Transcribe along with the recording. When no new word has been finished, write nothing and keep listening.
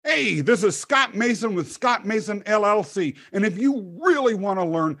Hey, this is Scott Mason with Scott Mason LLC. And if you really want to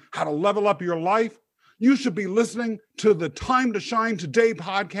learn how to level up your life, you should be listening to the Time to Shine Today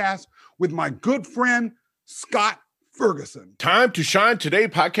podcast with my good friend, Scott Ferguson. Time to Shine Today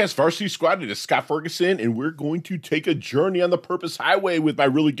podcast Varsity Squad. It is Scott Ferguson, and we're going to take a journey on the Purpose Highway with my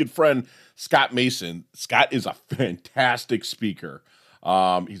really good friend, Scott Mason. Scott is a fantastic speaker.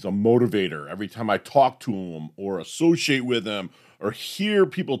 He's a motivator. Every time I talk to him or associate with him or hear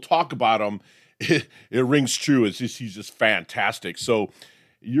people talk about him, it rings true. He's just fantastic. So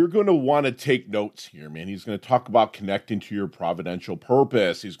you're going to want to take notes here, man. He's going to talk about connecting to your providential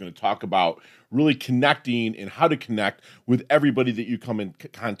purpose. He's going to talk about really connecting and how to connect with everybody that you come in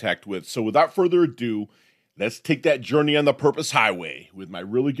contact with. So without further ado, let's take that journey on the Purpose Highway with my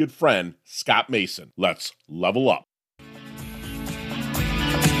really good friend, Scott Mason. Let's level up.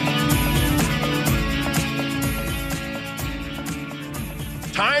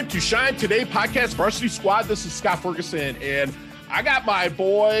 Time to Shine Today podcast Varsity Squad. This is Scott Ferguson, and I got my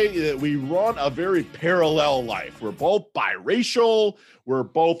boy. We run a very parallel life. We're both biracial. We're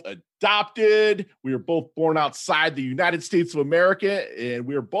both adopted. We were both born outside the United States of America, and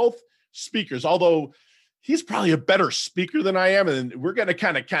we are both speakers, although he's probably a better speaker than I am. And we're going to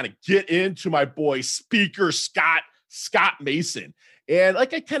kind of get into my boy, speaker Scott Mason. And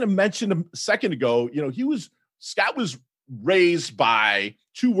like I kind of mentioned a second ago, Scott was raised by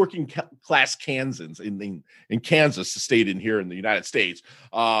two working class Kansans in Kansas, the state in here in the United States.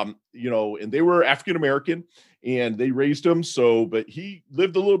 And they were African-American and they raised him. But he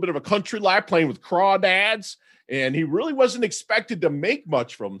lived a little bit of a country life playing with crawdads, and he really wasn't expected to make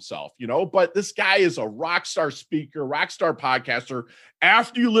much for himself, but this guy is a rock star speaker, rock star podcaster.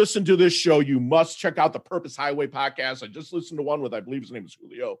 After you listen to this show, you must check out the Purpose Highway podcast. I just listened to one with, I believe his name is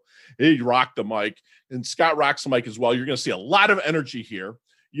Julio. He rocked the mic, and Scott rocks the mic as well. You're going to see a lot of energy here,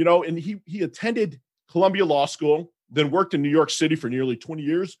 and he attended Columbia Law School, then worked in New York City for nearly 20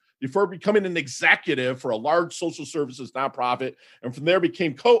 years before becoming an executive for a large social services nonprofit, and from there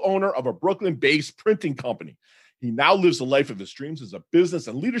became co-owner of a Brooklyn-based printing company. He now lives the life of his dreams as a business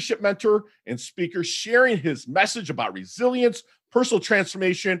and leadership mentor and speaker, sharing his message about resilience, personal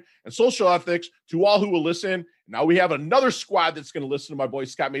transformation, and social ethics to all who will listen. Now we have another squad that's going to listen to my boy,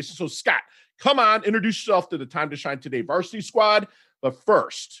 Scott Mason. So Scott, come on, introduce yourself to the Time to Shine Today Varsity Squad. But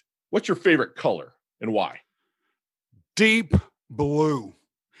first, what's your favorite color and why? Deep blue.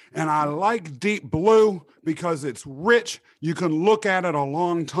 And I like deep blue because it's rich. You can look at it a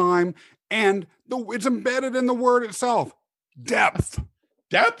long time, and it's embedded in the word itself. Depth.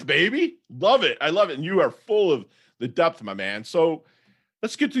 Depth, baby. Love it. I love it. And you are full of the depth, my man. So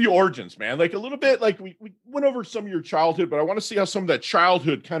let's get to the origins, man. Like a little bit, like we went over some of your childhood, but I want to see how some of that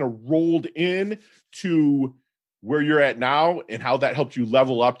childhood kind of rolled in to where you're at now and how that helped you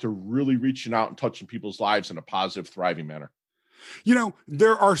level up to really reaching out and touching people's lives in a positive, thriving manner.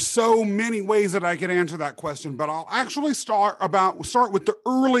 There are so many ways that I could answer that question, but I'll actually start with the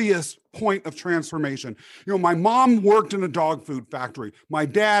earliest point of transformation. My mom worked in a dog food factory. My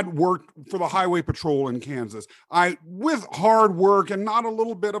dad worked for the highway patrol in Kansas. I, with hard work and not a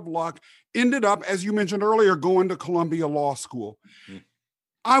little bit of luck, ended up, as you mentioned earlier, going to Columbia Law School. Mm-hmm.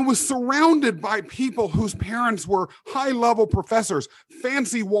 I was surrounded by people whose parents were high-level professors,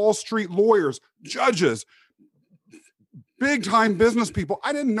 fancy Wall Street lawyers, judges, big-time business people.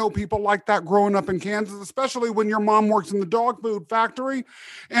 I didn't know people like that growing up in Kansas, especially when your mom works in the dog food factory.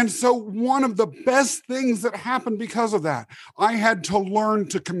 And so one of the best things that happened because of that, I had to learn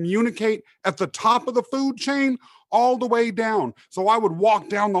to communicate at the top of the food chain all the way down. So I would walk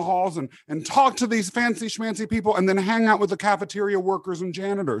down the halls and talk to these fancy schmancy people and then hang out with the cafeteria workers and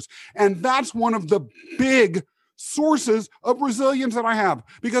janitors. And that's one of the big sources of resilience that I have,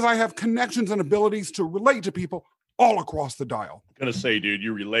 because I have connections and abilities to relate to people all across the dial. I'm going to say, dude,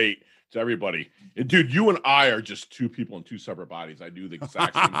 you relate to everybody. And dude, you and I are just two people in two separate bodies. I do the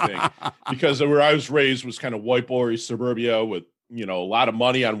exact same thing because where I was raised was kind of white boy suburbia with, a lot of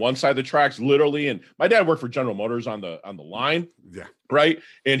money on one side of the tracks, literally. And my dad worked for General Motors on the line. Yeah. Right.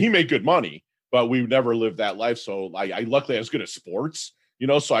 And he made good money, but we never lived that life. So I luckily I was good at sports,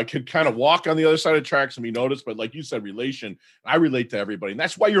 so I could kind of walk on the other side of the tracks and be noticed. But like you said, I relate to everybody. And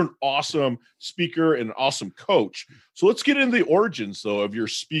that's why you're an awesome speaker and an awesome coach. So let's get into the origins, though, of your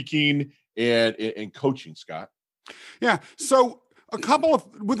speaking and coaching, Scott. Yeah. So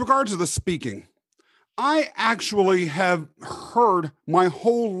with regards to the speaking, I actually have heard my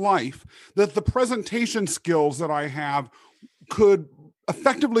whole life that the presentation skills that I have could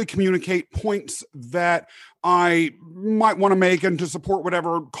effectively communicate points that I might want to make and to support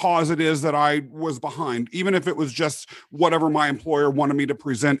whatever cause it is that I was behind, even if it was just whatever my employer wanted me to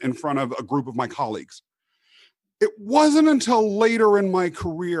present in front of a group of my colleagues. It wasn't until later in my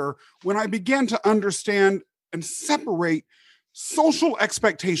career when I began to understand and separate social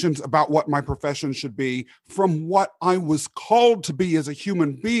expectations about what my profession should be from what I was called to be as a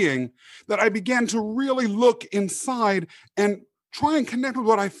human being, that I began to really look inside and try and connect with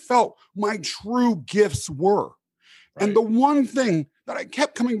what I felt my true gifts were. Right. And the one thing that I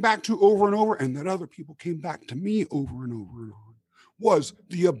kept coming back to over and over, and that other people came back to me over and over and over, was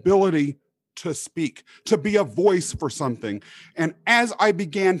the ability to speak, to be a voice for something. And as I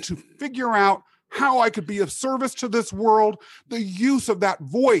began to figure out how I could be of service to this world, the use of that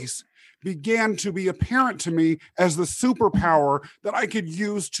voice began to be apparent to me as the superpower that I could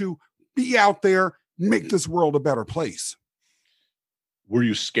use to be out there, make this world a better place. Were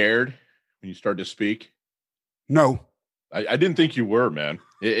you scared when you started to speak? No. I didn't think you were, man.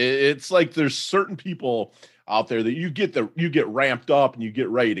 It's like there's certain people out there that you get ramped up and you get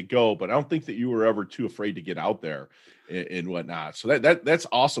ready to go, but I don't think that you were ever too afraid to get out there and whatnot. So that's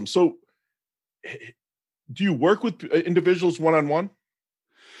awesome. So do you work with individuals one-on-one?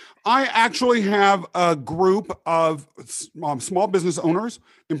 I actually have a group of small business owners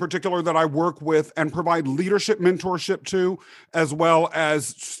in particular that I work with and provide leadership mentorship to, as well as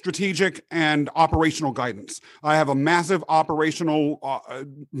strategic and operational guidance. I have a massive operational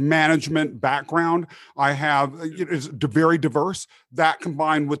management background. I have, it's very diverse. That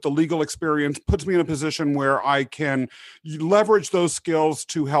combined with the legal experience puts me in a position where I can leverage those skills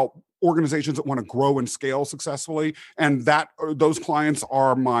to help organizations that want to grow and scale successfully. And those clients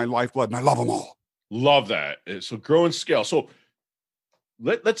are my lifeblood, and I love them all. Love that. So grow and scale. So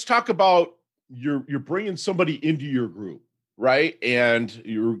let's talk about you're bringing somebody into your group, right? And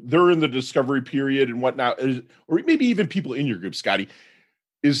they're in the discovery period and whatnot, or maybe even people in your group, Scotty.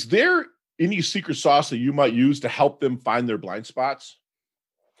 Is there any secret sauce that you might use to help them find their blind spots?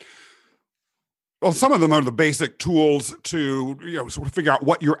 Well, some of them are the basic tools to, sort of figure out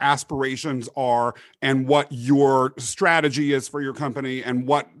what your aspirations are and what your strategy is for your company and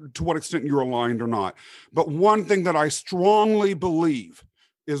to what extent you're aligned or not. But one thing that I strongly believe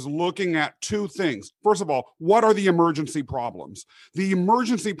is looking at two things. First of all, what are the emergency problems? The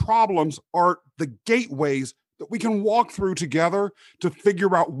emergency problems are the gateways that we can walk through together to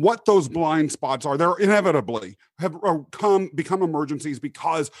figure out what those blind spots are. They're inevitably have become emergencies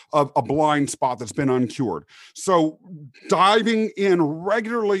because of a blind spot that's been uncured. So diving in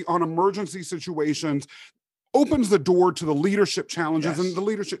regularly on emergency situations opens the door to the leadership challenges, yes. And the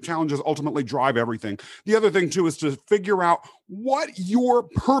leadership challenges ultimately drive everything. The other thing too is to figure out what your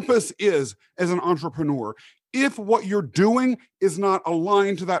purpose is as an entrepreneur. If what you're doing is not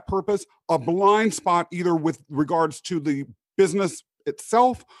aligned to that purpose, a blind spot either with regards to the business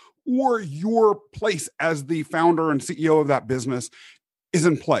itself or your place as the founder and CEO of that business is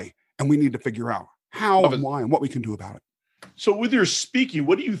in play. And we need to figure out how and why and what we can do about it. So with your speaking,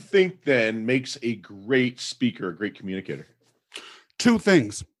 what do you think then makes a great speaker, a great communicator? Two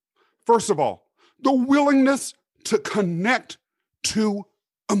things. First of all, the willingness to connect to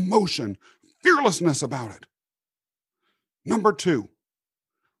emotion, fearlessness about it. Number two,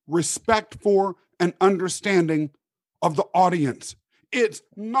 respect for and understanding of the audience. It's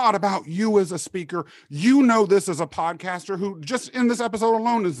not about you as a speaker. You know this as a podcaster who just in this episode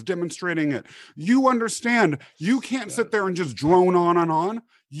alone is demonstrating it. You understand you can't sit there and just drone on and on.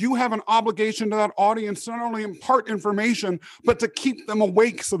 You have an obligation to that audience to not only impart information, but to keep them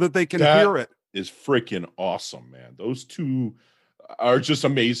awake so that they can hear it. Is freaking awesome, man. Those two are just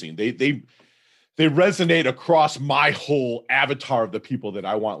amazing. They resonate across my whole avatar of the people that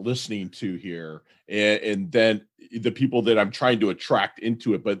I want listening to here. And then the people that I'm trying to attract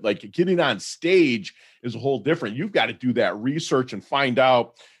into it. But like getting on stage is a whole different. You've got to do that research and find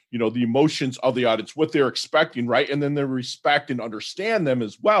out, the emotions of the audience, what they're expecting, right? And then they respect and understand them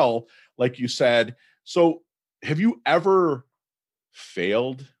as well, like you said. So have you ever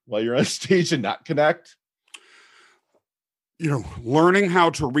failed while you're on stage and not connect? Learning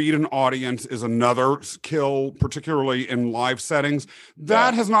how to read an audience is another skill, particularly in live settings.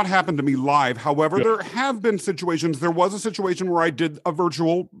 That has not happened to me live. However, there have been situations. There was a situation where I did a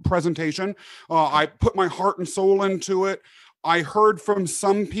virtual presentation. I put my heart and soul into it. I heard from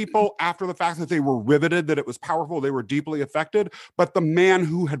some people after the fact that they were riveted, that it was powerful. They were deeply affected. But the man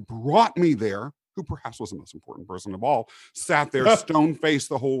who had brought me there, who perhaps was the most important person of all, sat there stone-faced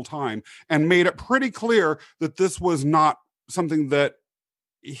the whole time and made it pretty clear that this was not something that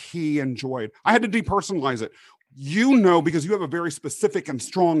he enjoyed. I had to depersonalize it. You know, because you have a very specific and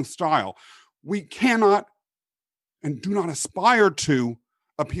strong style. We cannot and do not aspire to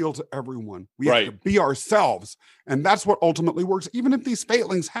appeal to everyone. We have to be ourselves. And that's what ultimately works, even if these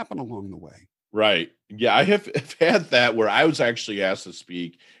failings happen along the way. Right. Yeah, I have had that where I was actually asked to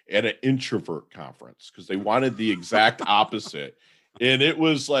speak at an introvert conference because they wanted the exact opposite. And it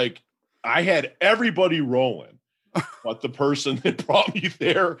was like I had everybody rolling, but the person that brought me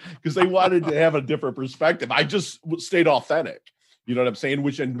there, because they wanted to have a different perspective. I just stayed authentic. You know what I'm saying?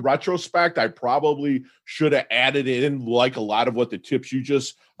 Which in retrospect, I probably should have added in like a lot of what the tips you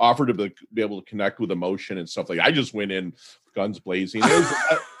just offered to be able to connect with emotion and stuff like that. I just went in guns blazing.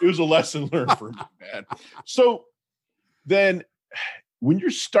 It was a lesson learned for me, man. So then when you're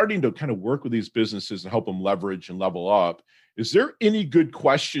starting to kind of work with these businesses and help them leverage and level up, is there any good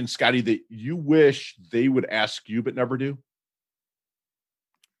question, Scotty, that you wish they would ask you but never do?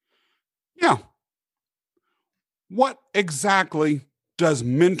 Yeah. What exactly does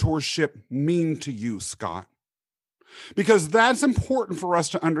mentorship mean to you, Scott? Because that's important for us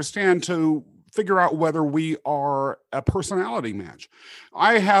to understand to figure out whether we are a personality match.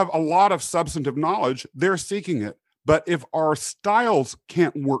 I have a lot of substantive knowledge. They're seeking it. But if our styles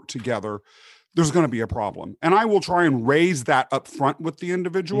can't work together, there's going to be a problem. And I will try and raise that up front with the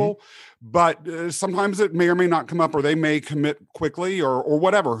individual, but sometimes it may or may not come up, or they may commit quickly or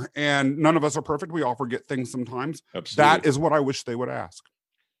whatever. And none of us are perfect. We all forget things sometimes. Absolutely. That is what I wish they would ask.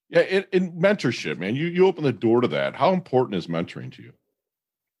 Yeah, in mentorship, man, you open the door to that. How important is mentoring to you?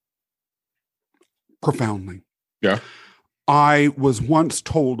 Profoundly. Yeah. I was once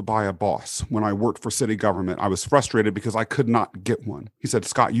told by a boss when I worked for city government, I was frustrated because I could not get one. He said,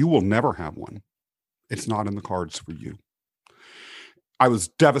 Scott, you will never have one. It's not in the cards for you. I was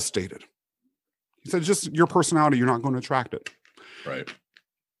devastated. He said, just your personality, you're not going to attract it. Right.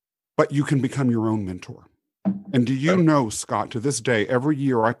 But you can become your own mentor. And do you know, Scott, to this day, every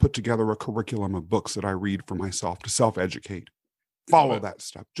year I put together a curriculum of books that I read for myself to self-educate. Follow that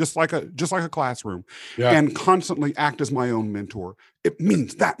stuff, just like a classroom, and constantly act as my own mentor. It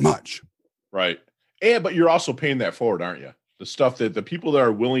means that much. Right. But you're also paying that forward, aren't you? The stuff that the people that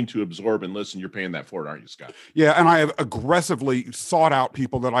are willing to absorb and listen, you're paying that forward, aren't you, Scott? Yeah. And I have aggressively sought out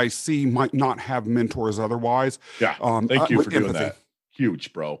people that I see might not have mentors otherwise. Yeah. Thank you for doing that.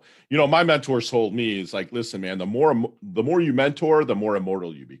 Huge, bro. You know, my mentor told me, is like, listen, man, the more you mentor, the more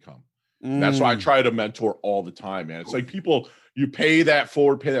immortal you become. That's why I try to mentor all the time, man. It's like people, you pay that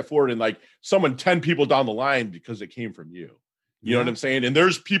forward, and like 10 people down the line because it came from you. You know what I'm saying? And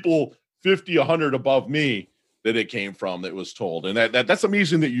there's people 50, 100 above me that it came from that was told. And that's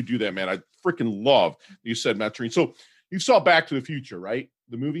amazing that you do that, man. I freaking love you said mentoring. So you saw Back to the Future, right?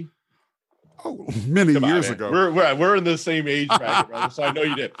 The movie? Oh, many years ago. We're in the same age bracket, brother, so I know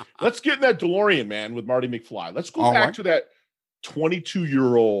you did. Let's get in that DeLorean, man, with Marty McFly. Let's go back to that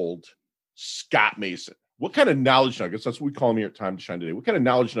 22-year-old Scott Mason. What kind of knowledge nuggets, that's what we call him here at Time to Shine today. What kind of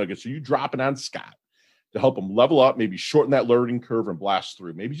knowledge nuggets are you dropping on Scott to help him level up, maybe shorten that learning curve and blast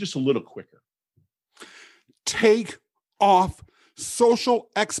through, maybe just a little quicker? Take off social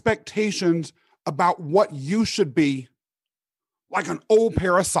expectations about what you should be, like an old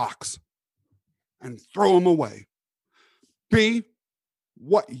pair of socks, and throw them away. Be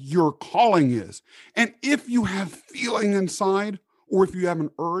what your calling is. And if you have feeling inside, or if you have an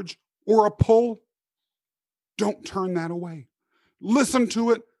urge or a pull, don't turn that away. Listen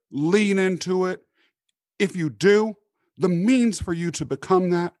to it, lean into it. If you do, the means for you to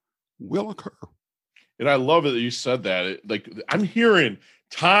become that will occur. And I love it that you said that. Like, I'm hearing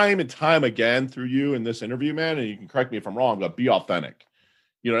time and time again through you in this interview, man, and you can correct me if I'm wrong, but be authentic.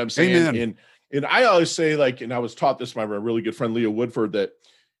 You know what I'm saying? Amen. And I always say, like, and I was taught this by my really good friend, Leah Woodford, that,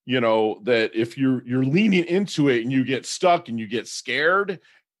 you know, that if you're leaning into it and you get stuck and you get scared,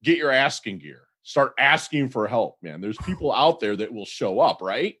 get your asking gear. Start asking for help, man. There's people out there that will show up,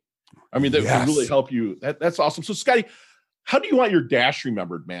 right? I mean, that can really help you. That's awesome. So, Scotty, how do you want your dash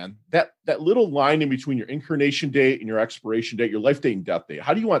remembered, man? That little line in between your incarnation date and your expiration date, your life date and death date.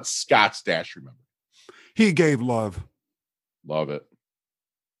 How do you want Scott's dash remembered? He gave love. Love it.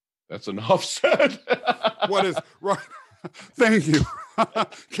 That's enough said. What is right? Thank you.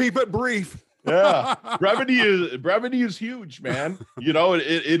 Keep it brief. Yeah, brevity is huge, man. You know,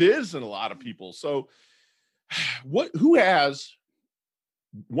 it is in a lot of people. So who has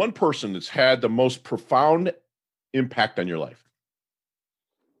one person that's had the most profound impact on your life?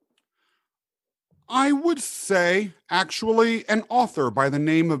 I would say actually an author by the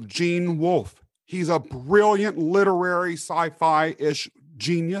name of Gene Wolfe. He's a brilliant literary sci-fi-ish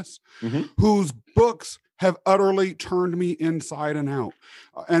genius whose books have utterly turned me inside and out.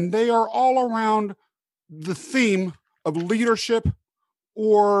 And they are all around the theme of leadership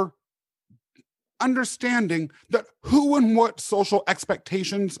or understanding that who and what social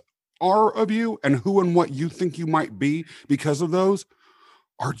expectations are of you and who and what you think you might be because of those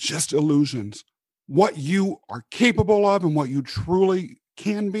are just illusions. What you are capable of and what you truly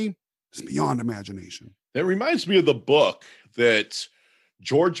can be is beyond imagination. That reminds me of the book that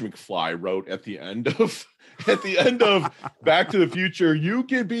George McFly wrote at the end of Back to the Future. You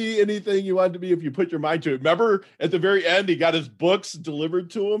can be anything you want to be if you put your mind to it. Remember at the very end, he got his books delivered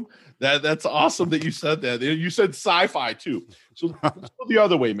to him. That's awesome that you said that. You said sci-fi too. So let's go the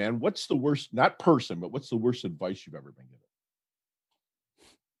other way, man. What's the worst, not person, but what's the worst advice you've ever been given?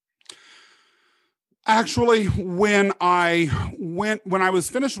 Actually, when I was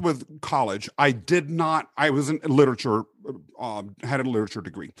finished with college, I was in literature, had a literature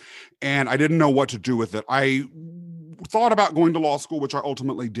degree, and I didn't know what to do with it. I thought about going to law school, which I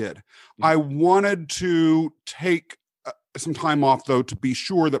ultimately did. I wanted to take some time off, though, to be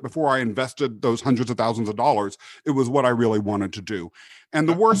sure that before I invested those hundreds of thousands of dollars, it was what I really wanted to do. And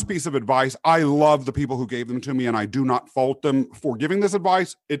the worst piece of advice, I love the people who gave them to me, and I do not fault them for giving this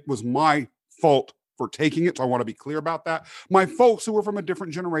advice. It was my fault for taking it. So I want to be clear about that. My folks who were from a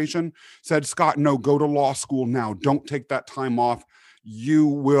different generation said, Scott, no, go to law school now. Don't take that time off.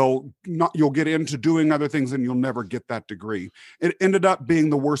 You'll get into doing other things and you'll never get that degree. It ended up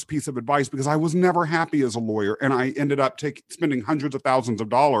being the worst piece of advice because I was never happy as a lawyer. And I ended up spending hundreds of thousands of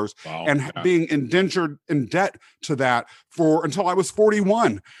dollars being indentured in debt to that until I was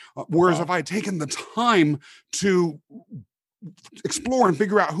 41. Whereas if I had taken the time to explore and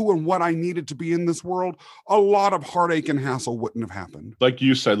figure out who and what I needed to be in this world, a lot of heartache and hassle wouldn't have happened. Like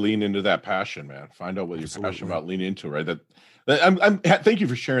you said, lean into that passion, man. Find out what you're passionate about, lean into it, right? Thank you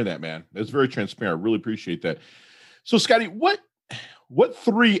for sharing that, man. It's very transparent. Really appreciate that. So, Scotty, what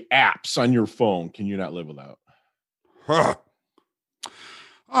 3 apps on your phone can you not live without?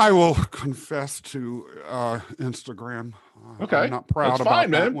 I will confess to Instagram. Okay. I'm not proud about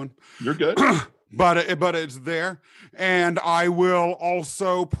that one. You're good. But it's there. And I will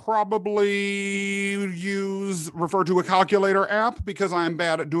also probably refer to a calculator app because I'm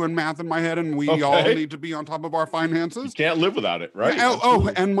bad at doing math in my head and we all need to be on top of our finances. You can't live without it, right?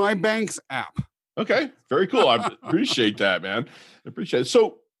 And my bank's app. Okay. Very cool. I appreciate that, man. I appreciate it.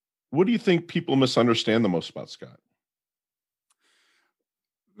 So what do you think people misunderstand the most about Scott?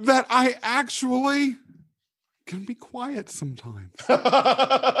 That I actually can be quiet sometimes.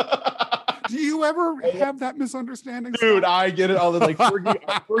 Do you ever have that misunderstanding? Dude, I get it all the like,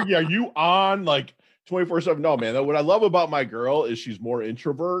 Fergie, are you on like 24/7? No, man. What I love about my girl is she's more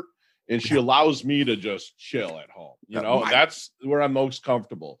introvert and she allows me to just chill at home. That's where I'm most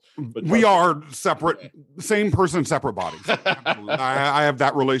comfortable. But we are separate, same person, separate bodies. I have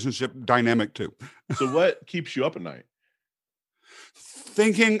that relationship dynamic too. So what keeps you up at night?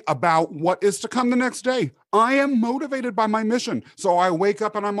 Thinking about what is to come the next day. I am motivated by my mission. So I wake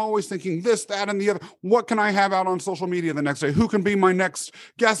up and I'm always thinking this, that, and the other. What can I have out on social media the next day? Who can be my next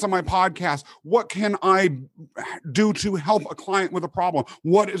guest on my podcast? What can I do to help a client with a problem?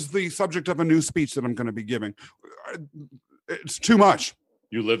 What is the subject of a new speech that I'm going to be giving? It's too much.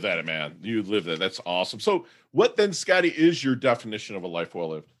 You live that, man. You live that. That's awesome. So what then, Scotty, is your definition of a life well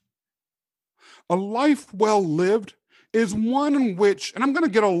lived? A life well lived is one in which, and I'm going to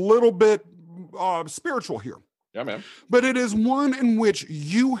get a little bit spiritual here. Yeah, man. But it is one in which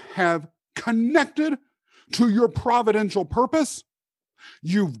you have connected to your providential purpose.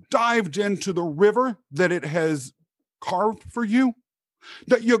 You've dived into the river that it has carved for you,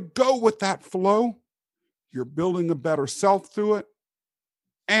 that you go with that flow. You're building a better self through it,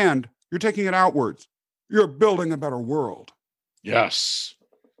 and you're taking it outwards. You're building a better world. Yes.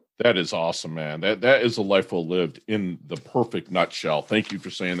 That is awesome, man. That is a life well lived in the perfect nutshell. Thank you for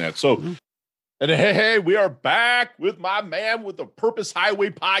saying that. So, and hey, we are back with my man with the Purpose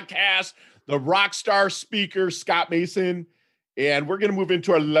Highway podcast, the rock star speaker, Scott Mason. And we're going to move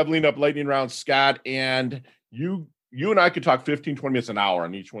into our leveling up lightning round, Scott. And you and I could talk 15, 20 minutes an hour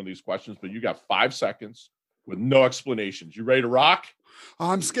on each one of these questions, but you got 5 seconds with no explanations. You ready to rock?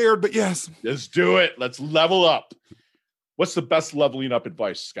 I'm scared, but yes. Let's do it. Let's level up. What's the best leveling up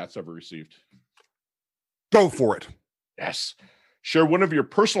advice Scott's ever received? Go for it. Yes. Share one of your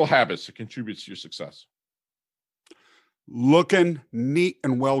personal habits that contributes to your success. Looking neat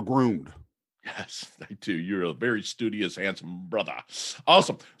and well-groomed. Yes, I do. You're a very studious, handsome brother.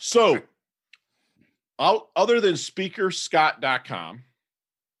 Awesome. So, other than speakerscott.com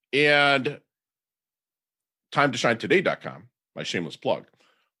and timetoshinetoday.com, my shameless plug,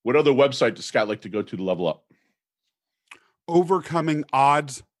 what other website does Scott like to go to level up? Overcoming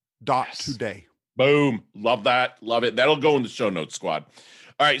odds.today. Boom. Love that. Love it. That'll go in the show notes, squad.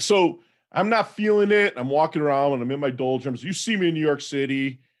 All right. So I'm not feeling it. I'm walking around and I'm in my doldrums. You see me in New York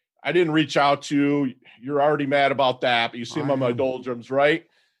City. I didn't reach out to you. You're already mad about that, but you see him on my doldrums, right?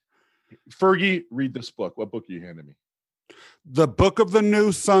 Fergie, read this book. What book are you handing me? The Book of the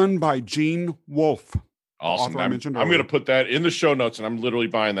New Sun by Gene Wolfe. Awesome. I'm going to put that in the show notes, and I'm literally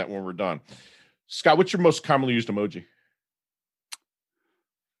buying that when we're done. Scott, what's your most commonly used emoji?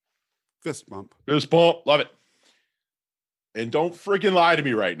 Fist bump. Fist bump. Love it. And don't freaking lie to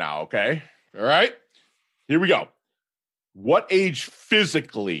me right now, okay? All right? Here we go. What age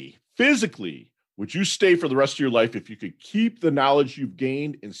physically would you stay for the rest of your life if you could keep the knowledge you've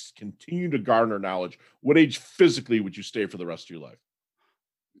gained and continue to garner knowledge? What age physically would you stay for the rest of your life?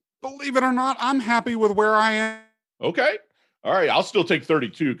 Believe it or not, I'm happy with where I am. Okay. All right. I'll still take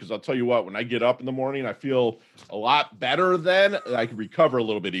 32 because I'll tell you what, when I get up in the morning, I feel a lot better then. I can recover a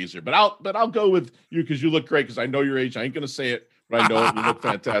little bit easier. But I'll go with you because you look great because I know your age. I ain't going to say it, but I know it. You look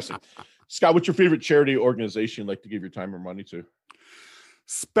fantastic. Scott, what's your favorite charity organization you'd like to give your time or money to?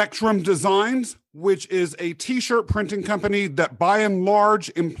 Spectrum Designs, which is a t-shirt printing company that by and large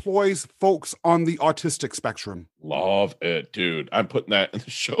employs folks on the autistic spectrum. Love it, dude. I'm putting that in the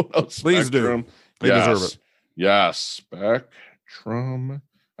show notes. Please do. They deserve it. Yes. Spectrum.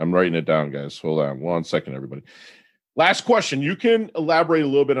 I'm writing it down, guys. Hold on 1 second, everybody. Last question. You can elaborate a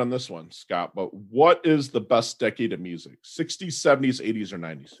little bit on this one, Scott, but what is the best decade of music? 60s, 70s, 80s, or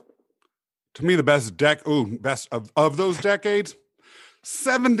 90s? To me, the best best of those decades,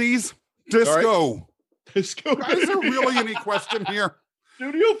 70s disco. Right. Disco. Is there really any question here?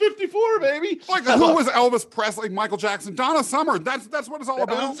 Studio 54, baby. Like who was Elvis Presley, Michael Jackson, Donna Summer? That's what it's all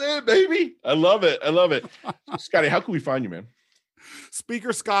about. That's it, baby. I love it. Scotty, how can we find you, man?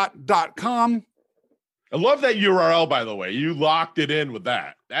 Speakerscott.com. I love that URL, by the way. You locked it in with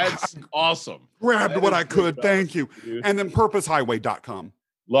that. That's awesome. Grabbed what I could. Thank you. Dude. And then purposehighway.com.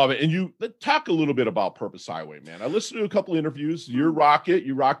 Love it. And you talk a little bit about Purpose Highway, man. I listened to a couple interviews. You rock it.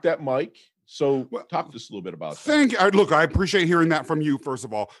 You rock that mic. So talk just a little bit about that. Thank you. Look, I appreciate hearing that from you, first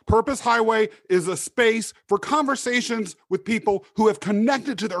of all. Purpose Highway is a space for conversations with people who have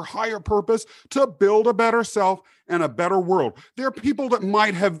connected to their higher purpose to build a better self and a better world. There are people that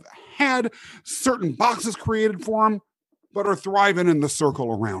might have had certain boxes created for them, but are thriving in the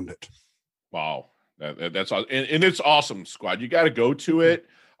circle around it. Wow. That's awesome. And it's awesome, squad. You got to go to it.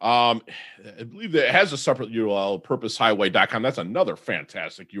 I believe that it has a separate URL, purposehighway.com. That's another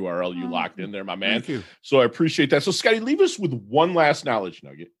fantastic URL you locked in there, my man. Thank you. So I appreciate that. So, Scotty, leave us with one last knowledge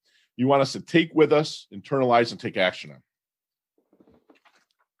nugget you want us to take with us, internalize, and take action on.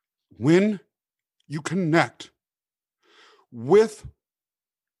 When you connect with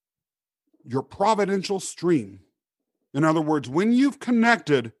your providential stream, in other words, when you've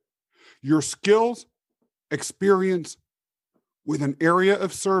connected your skills, experience, with an area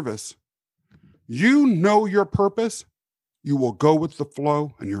of service, you know your purpose, you will go with the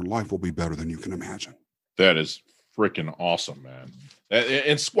flow, and your life will be better than you can imagine. That is freaking awesome, man.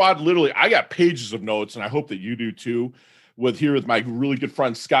 And squad, literally, I got pages of notes, and I hope that you do too, with my really good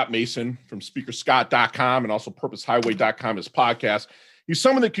friend, Scott Mason from speakerscott.com and also purposehighway.com, his podcast. He's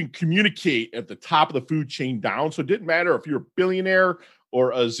someone that can communicate at the top of the food chain down. So it didn't matter if you're a billionaire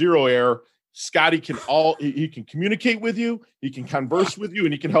or a zeroaire, Scotty he can communicate with you, he can converse with you,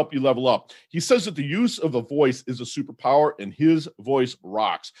 and he can help you level up. He says that the use of a voice is a superpower, and his voice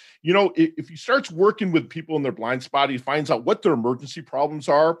rocks. You know, if he starts working with people in their blind spot, he finds out what their emergency problems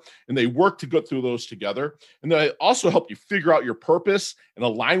are, and they work to go through those together. And they also help you figure out your purpose and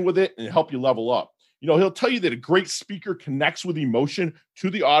align with it and help you level up. You know, he'll tell you that a great speaker connects with emotion to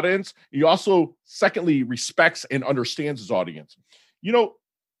the audience. He also, secondly, respects and understands his audience. You know,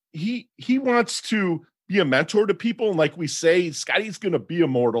 he wants to be a mentor to people. And like we say, Scotty's going to be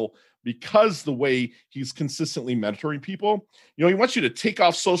immortal because the way he's consistently mentoring people. You know, he wants you to take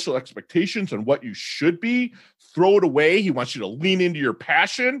off social expectations and what you should be, throw it away. He wants you to lean into your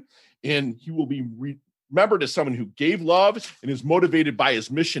passion, and he will be remembered as someone who gave love and is motivated by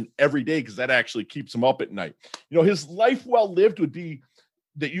his mission every day, because that actually keeps him up at night. You know, his life well lived would be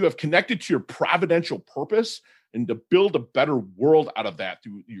that you have connected to your providential purpose and to build a better world out of that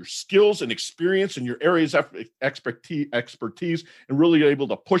through your skills and experience and your areas of expertise, and really able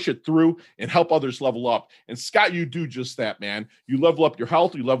to push it through and help others level up. And Scott, you do just that, man. You level up your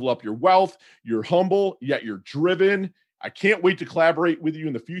health, you level up your wealth, you're humble, yet you're driven. I can't wait to collaborate with you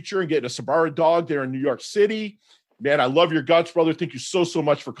in the future and get a Sabara dog there in New York City. Man, I love your guts, brother. Thank you so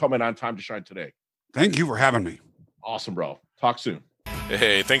much for coming on Time to Shine today. Thank you for having me. Awesome, bro. Talk soon.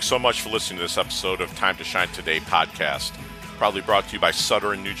 Hey, thanks so much for listening to this episode of Time to Shine Today podcast, proudly brought to you by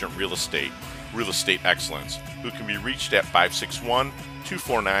Sutter & Nugent Real Estate. Real Estate Excellence, who can be reached at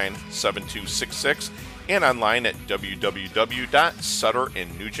 561-249-7266 and online at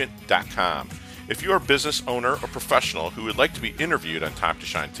www.sutterandnugent.com. If you are a business owner or professional who would like to be interviewed on Time to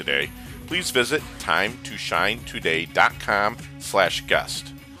Shine Today, please visit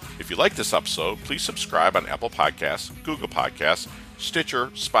timetoshinetoday.com/guest. If you like this episode, please subscribe on Apple Podcasts, Google Podcasts, Stitcher,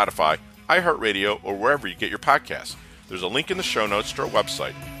 Spotify, iHeartRadio, or wherever you get your podcasts. There's a link in the show notes to our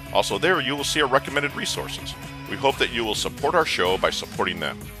website. Also there, you will see our recommended resources. We hope that you will support our show by supporting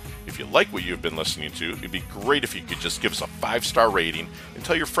them. If you like what you've been listening to, it'd be great if you could just give us a 5-star rating and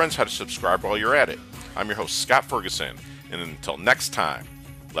tell your friends how to subscribe while you're at it. I'm your host, Scott Ferguson, and until next time,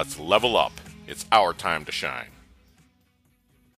 let's level up. It's our time to shine.